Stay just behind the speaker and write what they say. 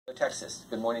Texas.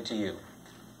 Good morning to you.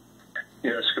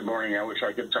 Yes, good morning. I wish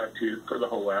I could talk to you for the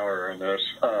whole hour on this.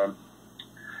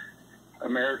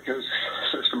 America's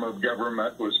system of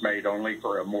government was made only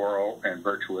for immoral and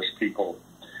virtuous people.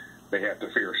 They have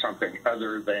to fear something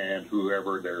other than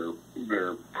whoever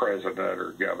their president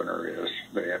or governor is.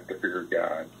 They have to fear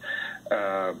God.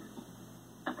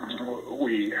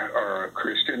 We are a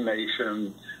Christian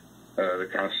nation. The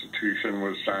Constitution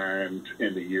was signed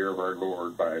in the year of our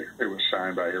Lord it was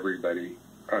signed by everybody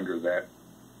under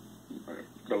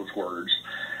those words.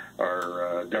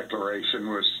 Our declaration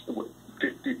was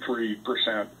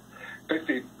 53%,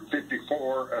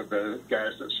 54 of the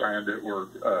guys that signed it were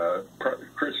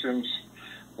Christians.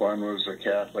 One was a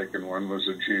Catholic and one was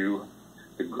a Jew.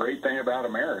 The great thing about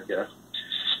America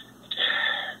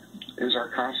is our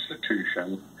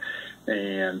Constitution,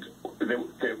 and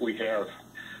that we have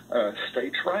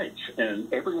states' rights,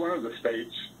 and every one of the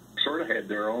states sort of had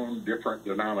their own different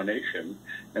denomination,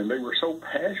 and they were so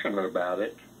passionate about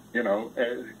it.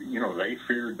 They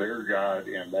feared their God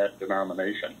in that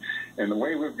denomination. And the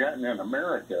way we've gotten in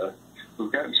America,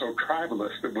 we've gotten so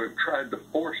tribalist that we've tried to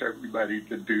force everybody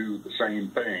to do the same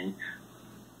thing,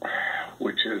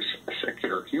 which is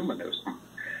secular humanism,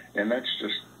 and that's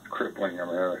just crippling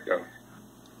America.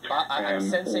 I'm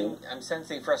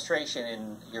sensing frustration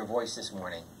in your voice this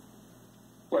morning.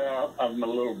 Well, I'm a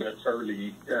little bit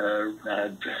early.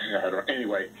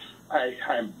 Anyway,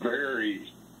 I'm very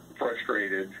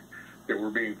frustrated that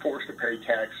we're being forced to pay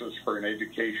taxes for an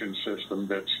education system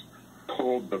that's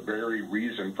pulled the very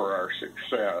reason for our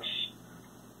success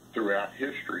throughout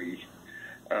history,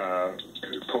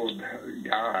 pulled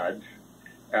God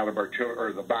out of our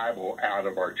or the Bible out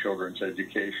of our children's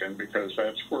education, because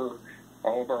that's where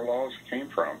all of our laws came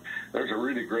from. There's a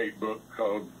really great book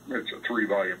it's a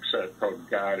 3-volume set called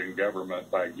God and Government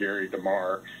by Gary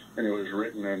DeMar, and it was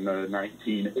written in the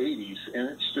 1980s, and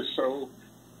it's just so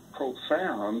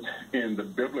profound in the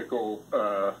biblical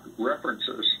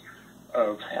references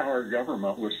of how our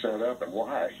government was set up and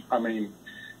why. I mean,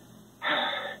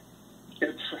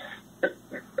 it's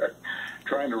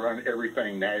trying to run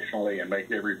everything nationally and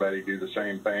make everybody do the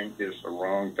same thing is the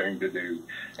wrong thing to do.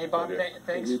 Hey, Bob,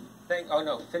 thanks. Oh,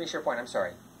 no, finish your point. I'm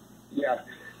sorry. Yeah.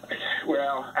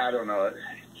 Well, I don't know.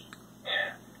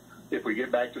 If we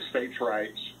get back to states'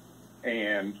 rights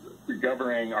and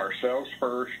governing ourselves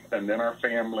first, and then our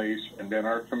families, and then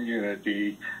our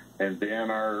community, and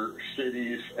then our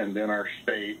cities, and then our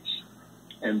states,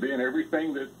 and then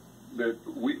everything that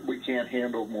we can't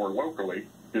handle more locally,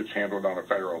 it's handled on a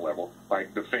federal level,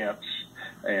 like defense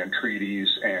and treaties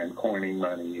and coining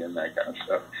money and that kind of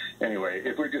stuff. Anyway,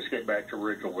 if we just get back to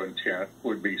original intent,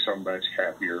 we'd be so much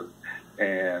happier,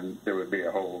 and there would be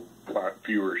a whole lot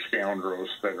fewer scoundrels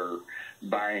that are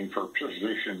vying for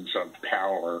positions of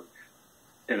power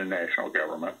in a national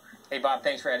government. Hey, Bob,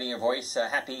 thanks for adding your voice.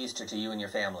 Happy Easter to you and your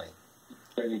family.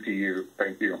 Same to you.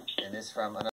 Thank you. And this from